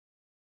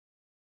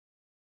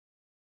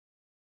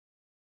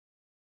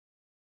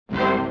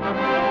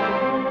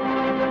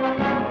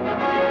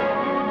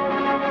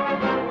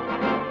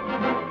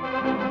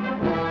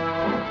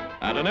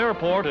an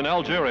airport in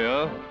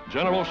Algeria,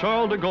 General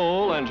Charles de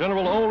Gaulle and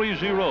General Henri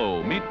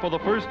Giraud meet for the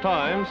first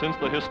time since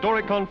the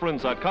historic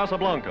conference at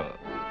Casablanca.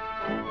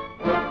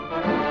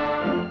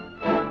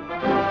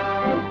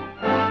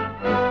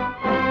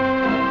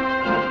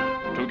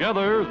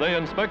 Together, they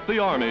inspect the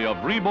army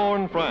of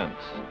reborn France,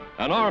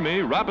 an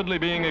army rapidly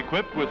being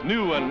equipped with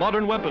new and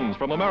modern weapons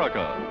from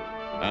America,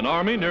 an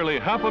army nearly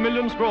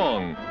 500,000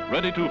 strong,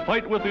 ready to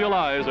fight with the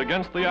Allies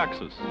against the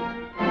Axis.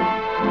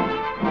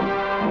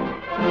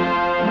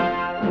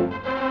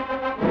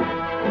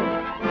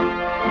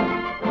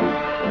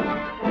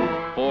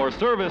 For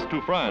service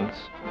to France,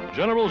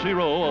 General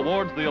Giraud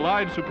awards the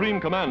Allied Supreme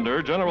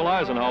Commander, General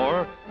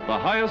Eisenhower, the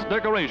highest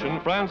decoration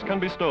France can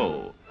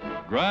bestow,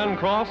 Grand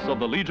Cross of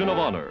the Legion of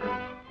Honor.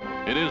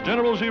 It is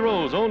General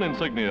Giraud's own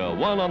insignia,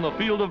 won on the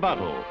field of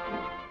battle.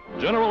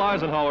 General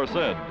Eisenhower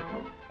said,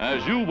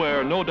 "As you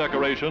wear no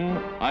decoration,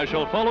 I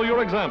shall follow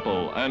your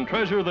example and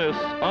treasure this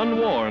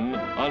unworn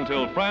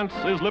until France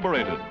is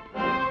liberated."